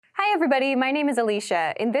Hi everybody, my name is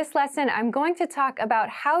Alicia. In this lesson, I'm going to talk about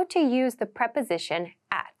how to use the preposition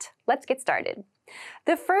at. Let's get started.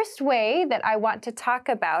 The first way that I want to talk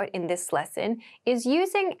about in this lesson is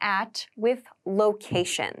using at with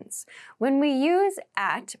locations. When we use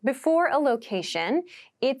at before a location,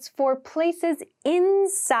 it's for places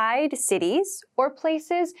inside cities or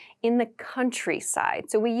places in the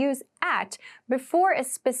countryside. So we use at before a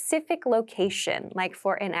specific location, like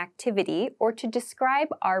for an activity or to describe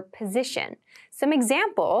our position. Some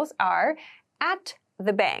examples are at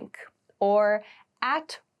the bank, or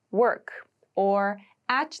at work, or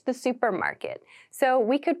at the supermarket. So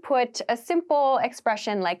we could put a simple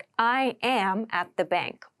expression like I am at the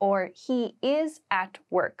bank, or he is at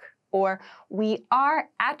work, or we are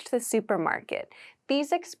at the supermarket.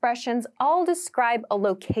 These expressions all describe a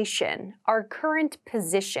location, our current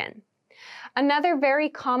position. Another very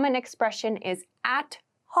common expression is at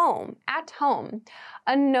home, at home.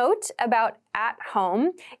 A note about at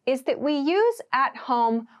home is that we use at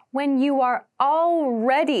home when you are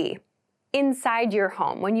already inside your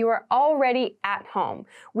home, when you are already at home.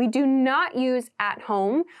 We do not use at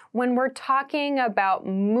home when we're talking about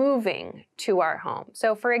moving to our home.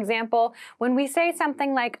 So for example, when we say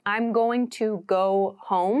something like, I'm going to go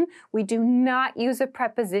home, we do not use a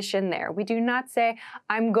preposition there. We do not say,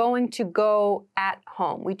 I'm going to go at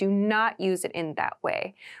home. We do not use it in that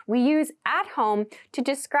way. We use at home to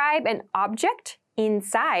describe an object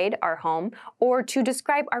inside our home or to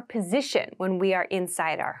describe our position when we are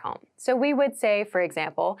inside our home. So we would say, for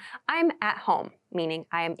example, I'm at home, meaning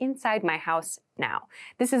I am inside my house now.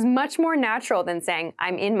 This is much more natural than saying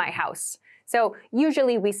I'm in my house. So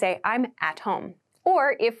usually we say I'm at home.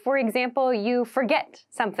 Or if, for example, you forget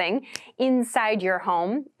something inside your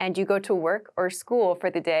home and you go to work or school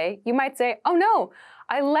for the day, you might say, oh no,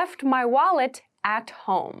 I left my wallet at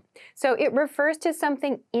home. So it refers to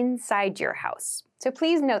something inside your house. So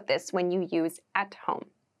please note this when you use at home.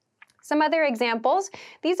 Some other examples,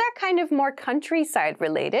 these are kind of more countryside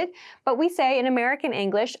related, but we say in American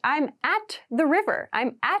English, I'm at the river.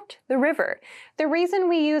 I'm at the river. The reason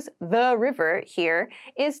we use the river here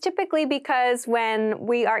is typically because when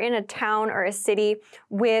we are in a town or a city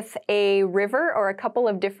with a river or a couple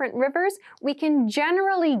of different rivers, we can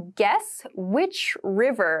generally guess which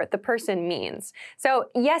river the person means. So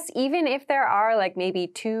yes, even if there are like maybe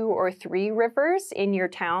 2 or 3 rivers in your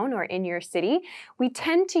town or in your city, we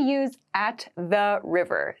tend to use at the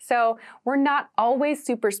river. So we're not always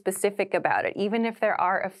super specific about it, even if there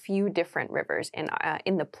are a few different rivers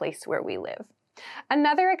in the place where we live.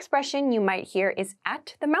 Another expression you might hear is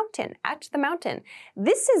at the mountain, at the mountain.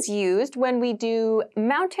 This is used when we do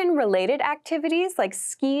mountain-related activities like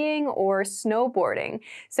skiing or snowboarding.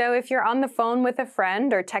 So if you're on the phone with a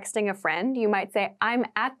friend or texting a friend, you might say, I'm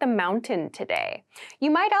at the mountain today.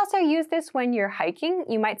 You might also use this when you're hiking.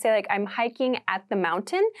 You might say like, I'm hiking at the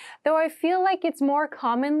mountain, though I feel like it's more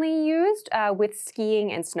commonly used with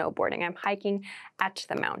skiing and snowboarding. I'm hiking at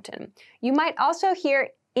the mountain. You might also hear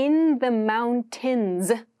in the mountains,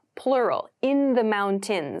 plural, in the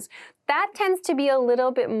mountains. That tends to be a little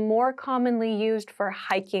bit more commonly used for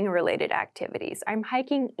hiking-related activities. I'm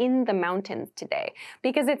hiking in the mountains today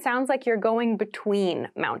because it sounds like you're going between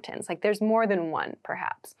mountains, like there's more than one,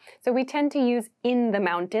 perhaps. So we tend to use in the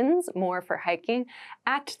mountains more for hiking,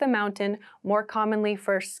 at the mountain more commonly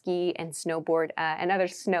for ski and snowboard and other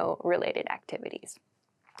snow-related activities.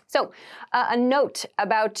 So a note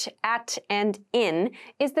about at and in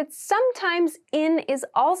is that sometimes in is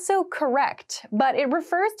also correct, but it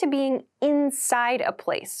refers to being inside a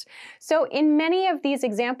place. So in many of these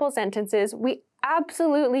example sentences, we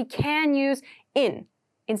absolutely can use in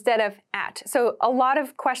instead of at. So a lot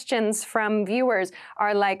of questions from viewers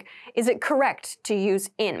are like, is it correct to use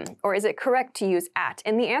in or is it correct to use at?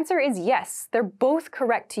 And the answer is yes, they're both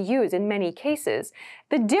correct to use in many cases.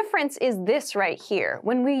 The difference is this right here.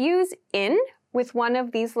 When we use in with one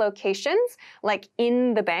of these locations, like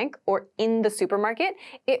in the bank or in the supermarket,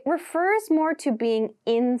 it refers more to being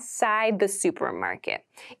inside the supermarket.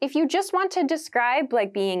 If you just want to describe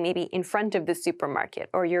like being maybe in front of the supermarket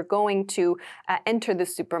or you're going to enter the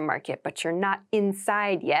supermarket, but you're not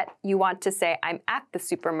inside yet, you want to say, I'm at the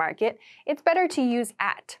supermarket, it's better to use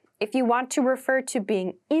at. If you want to refer to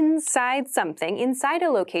being inside something, inside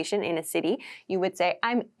a location in a city, you would say,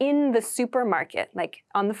 I'm in the supermarket, like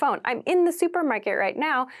on the phone. I'm in the supermarket right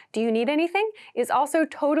now. Do you need anything? Is also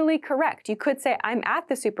totally correct. You could say, I'm at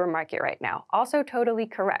the supermarket right now. Also totally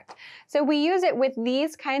correct. So we use it with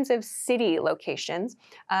these kinds of city locations,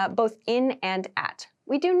 both in and at.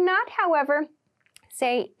 We do not, however,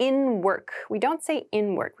 say in work. We don't say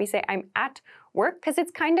in work. We say I'm at work because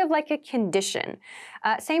it's kind of like a condition.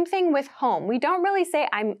 Same thing with home. We don't say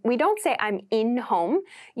I'm in home.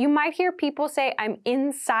 You might hear people say I'm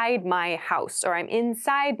inside my house or I'm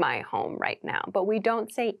inside my home right now, but we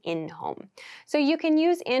don't say in home. So you can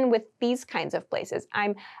use in with these kinds of places.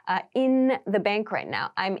 I'm in the bank right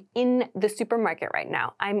now. I'm in the supermarket right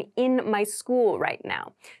now. I'm in my school right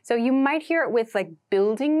now. So you might hear it with like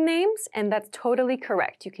building names, and that's totally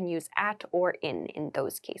correct. You can use at or in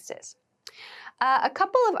those cases. A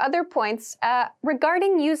couple of other points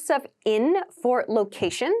regarding use of in for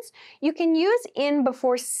locations. You can use in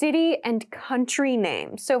before city and country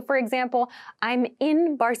names. So for example, I'm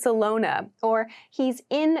in Barcelona, or he's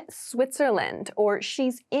in Switzerland, or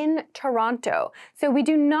she's in Toronto. So we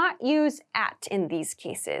do not use at in these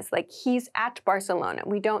cases, like he's at Barcelona.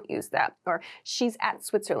 We don't use that. Or she's at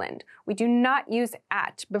Switzerland. We do not use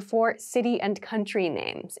at before city and country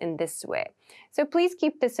names in this way. So please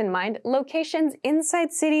keep this in mind. Locations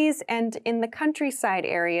inside cities and in the countryside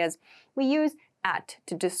areas, we use at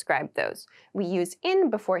to describe those. We use in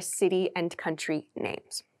before city and country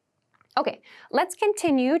names. Okay, let's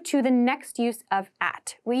continue to the next use of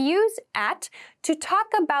at. We use at to talk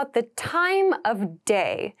about the time of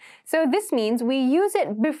day. So this means we use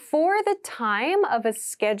it before the time of a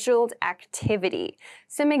scheduled activity.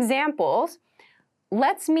 Some examples.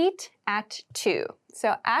 Let's meet at 2.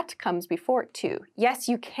 So at comes before 2. Yes,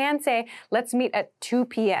 you can say, let's meet at 2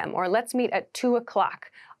 p.m. or let's meet at 2 o'clock.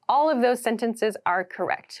 All of those sentences are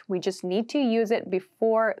correct. We just need to use it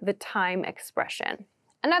before the time expression.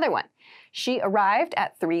 Another one, she arrived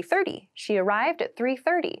at 3:30. She arrived at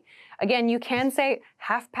 3:30. Again, you can say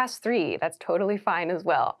 3:30. That's totally fine as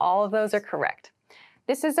well. All of those are correct.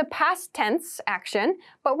 This is a past tense action,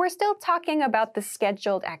 but we're still talking about the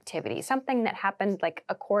scheduled activity, something that happened like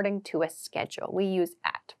according to a schedule. We use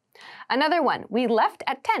at. Another one, we left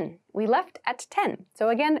at 10. We left at 10. So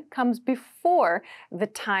again, it comes before the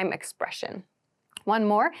time expression. One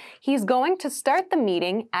more, he's going to start the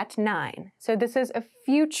meeting at 9. So this is a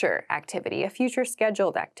future activity, a future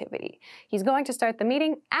scheduled activity. He's going to start the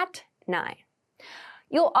meeting at 9.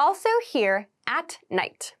 You'll also hear at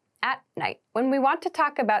night. At night. When we want to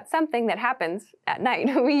talk about something that happens at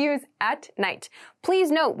night, we use at night.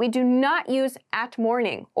 Please note, we do not use at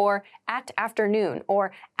morning or at afternoon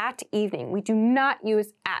or at evening. We do not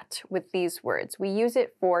use at with these words. We use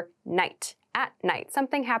it for night. At night.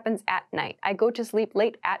 Something happens at night. I go to sleep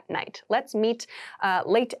late at night. Let's meet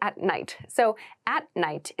late at night. So at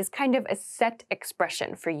night is kind of a set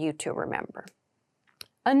expression for you to remember.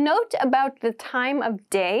 A note about the time of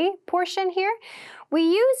day portion here. We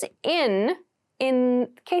use in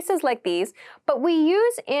cases like these, but we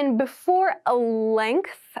use in before a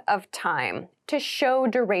length of time to show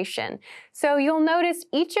duration. So you'll notice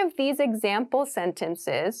each of these example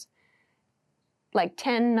sentences, like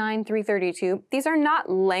 10, 9, 3:32, these are not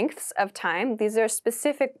lengths of time. These are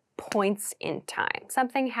specific points in time.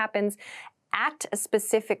 Something happens at a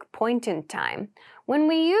specific point in time. When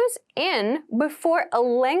we use in before a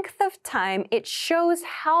length of time, it shows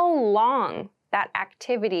how long that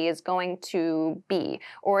activity is going to be,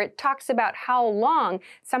 or it talks about how long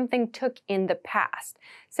something took in the past.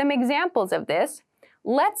 Some examples of this,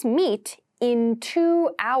 let's meet in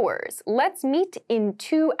 2 hours. Let's meet in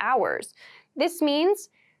 2 hours. This means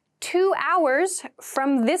 2 hours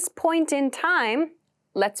from this point in time,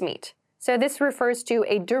 let's meet. So this refers to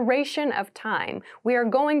a duration of time. We are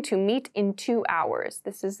going to meet in 2 hours.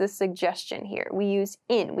 This is the suggestion here. We use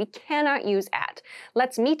in. We cannot use at.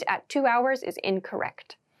 Let's meet at 2 hours is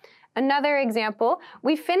incorrect. Another example,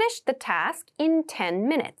 we finished the task in 10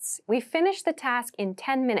 minutes. We finished the task in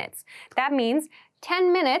 10 minutes. That means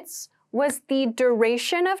 10 minutes was the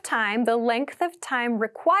duration of time, the length of time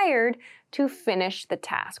required to finish the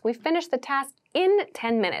task. We finished the task in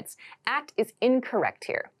 10 minutes. At is incorrect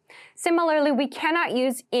here. Similarly, we cannot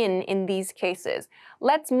use in these cases.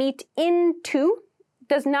 Let's meet in 2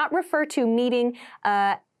 does not refer to meeting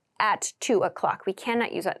at 2 o'clock. We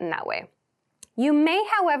cannot use it in that way. You may,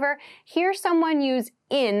 however, hear someone use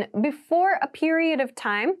in before a period of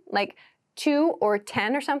time, like 2 or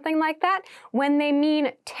 10 or something like that, when they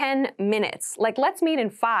mean 10 minutes. Like let's meet in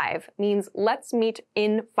 5 means let's meet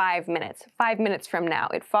in 5 minutes, 5 minutes from now.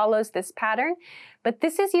 It follows this pattern, but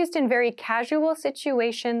this is used in very casual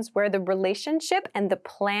situations where the relationship and the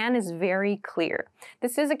plan is very clear.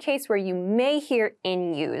 This is a case where you may hear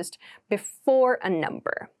in used before a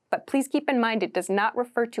number. But please keep in mind it does not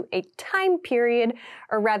refer to a time period,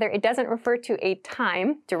 or rather it doesn't refer to a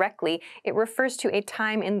time directly. It refers to a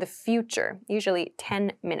time in the future, usually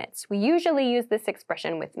 10 minutes. We usually use this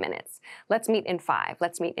expression with minutes. Let's meet in 5,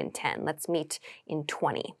 let's meet in 10, let's meet in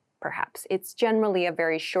 20. perhaps. It's generally a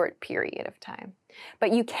very short period of time.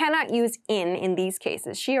 But you cannot use in these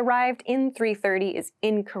cases. She arrived in 3:30 is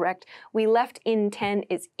incorrect. We left in 10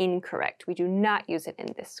 is incorrect. We do not use it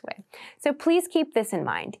in this way. So please keep this in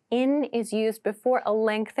mind. In is used before a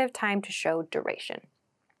length of time to show duration.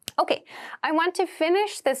 Okay, I want to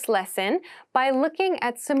finish this lesson by looking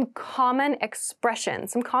at some common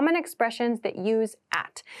expressions that use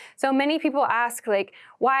at. So many people ask, like,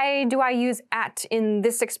 why do I use at in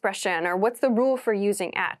this expression? Or what's the rule for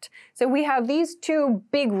using at? So we have these two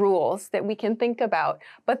big rules that we can think about,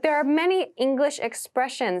 but there are many English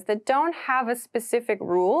expressions that don't have a specific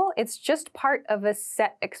rule. It's just part of a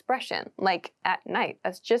set expression, like at night.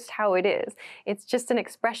 That's just how it is. It's just an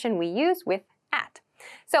expression we use with at.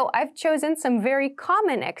 So I've chosen some very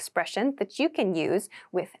common expressions that you can use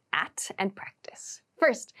with at and practice.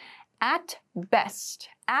 First, at best.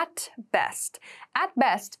 At best. At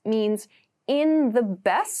best means in the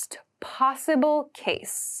best possible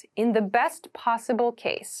case. In the best possible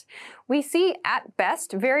case. We see at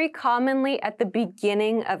best very commonly at the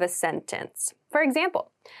beginning of a sentence. For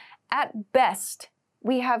example, at best,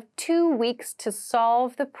 we have 2 weeks to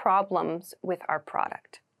solve the problems with our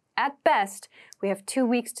product. At best, we have 2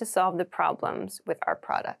 weeks to solve the problems with our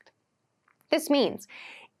product. This means,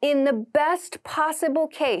 in the best possible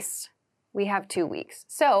case, we have 2 weeks.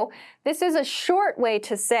 So this is a short way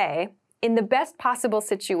to say, in the best possible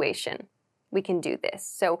situation, we can do this.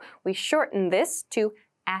 So we shorten this to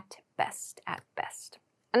at best, at best.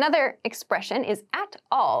 Another expression is at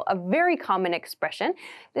all, a very common expression.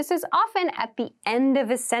 This is often at the end of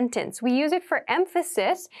a sentence. We use it for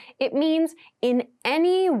emphasis. It means in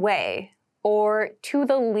any way or to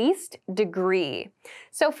the least degree.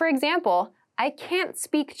 So for example, I can't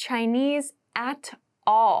speak Chinese at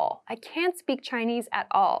all. I can't speak Chinese at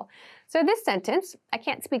all. So this sentence, I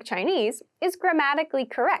can't speak Chinese, is grammatically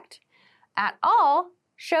correct. At all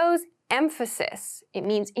shows emphasis. It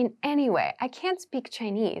means in any way. I can't speak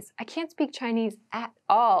Chinese. I can't speak Chinese at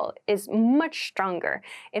all is much stronger.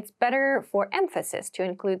 It's better for emphasis to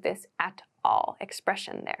include this at all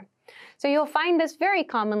expression there. So you'll find this very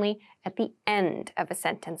commonly at the end of a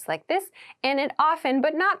sentence like this, and it often,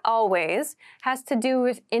 but not always, has to do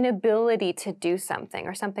with inability to do something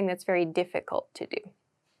or something that's very difficult to do.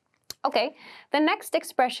 Okay, the next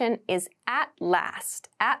expression is at last.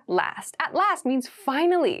 At last. At last means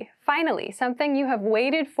finally, finally, something you have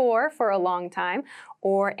waited for a long time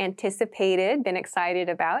or anticipated, been excited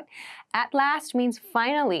about. At last means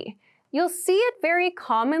finally. You'll see it very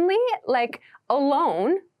commonly, like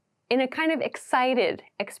alone, in a kind of excited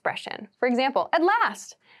expression. For example, at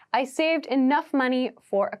last, I saved enough money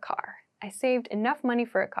for a car. I saved enough money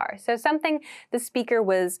for a car. So something the speaker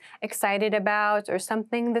was excited about or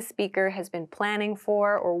something the speaker has been planning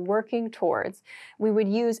for or working towards, we would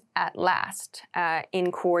use at last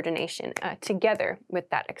in coordination together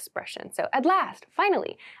with that expression. So at last,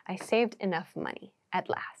 finally, I saved enough money. At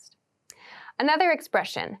last. Another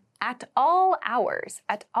expression, at all hours.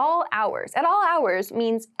 At all hours. At all hours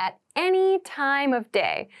means at any time of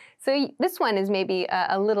day. So this one is maybe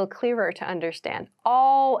a little clearer to understand.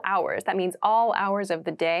 All hours. That means all hours of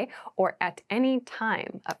the day or at any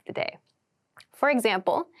time of the day. For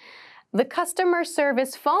example, the customer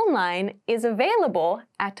service phone line is available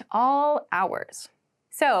at all hours.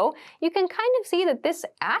 So you can kind of see that this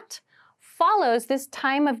at follows this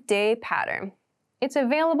time of day pattern. It's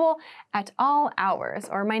available at all hours,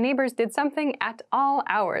 or my neighbors did something at all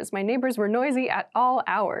hours. My neighbors were noisy at all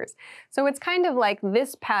hours. So it's kind of like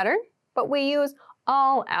this pattern, but we use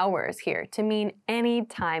all hours here to mean any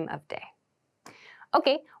time of day.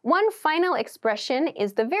 Okay, one final expression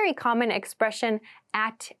is the very common expression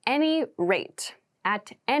at any rate.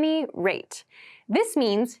 At any rate. This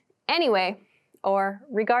means anyway or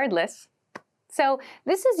regardless. So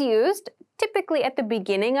this is used typically at the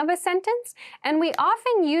beginning of a sentence, and we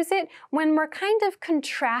often use it when we're kind of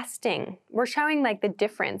contrasting. We're showing like the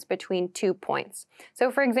difference between 2 points. So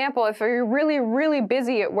for example, if you're really, really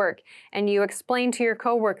busy at work and you explain to your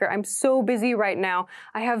coworker, I'm so busy right now,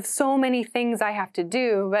 I have so many things I have to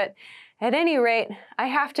do, but at any rate, I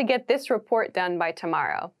have to get this report done by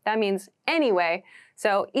tomorrow. That means anyway.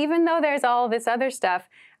 So even though there's all this other stuff,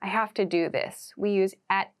 I have to do this. We use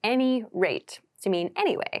at any rate to mean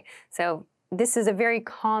anyway. So this is a very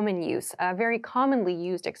common use, a very commonly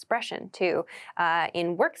used expression too,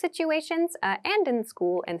 in work situations and in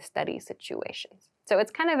school and study situations. So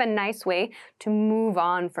it's kind of a nice way to move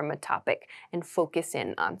on from a topic and focus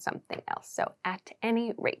in on something else. So at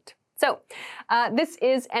any rate. So this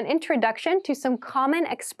is an introduction to some common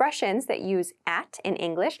expressions that use at in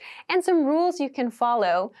English and some rules you can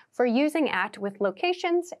follow for using at with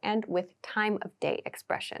locations and with time of day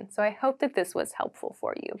expressions. So I hope that this was helpful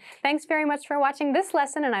for you. Thanks very much for watching this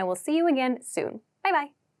lesson, and I will see you again soon.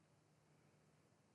 Bye-bye.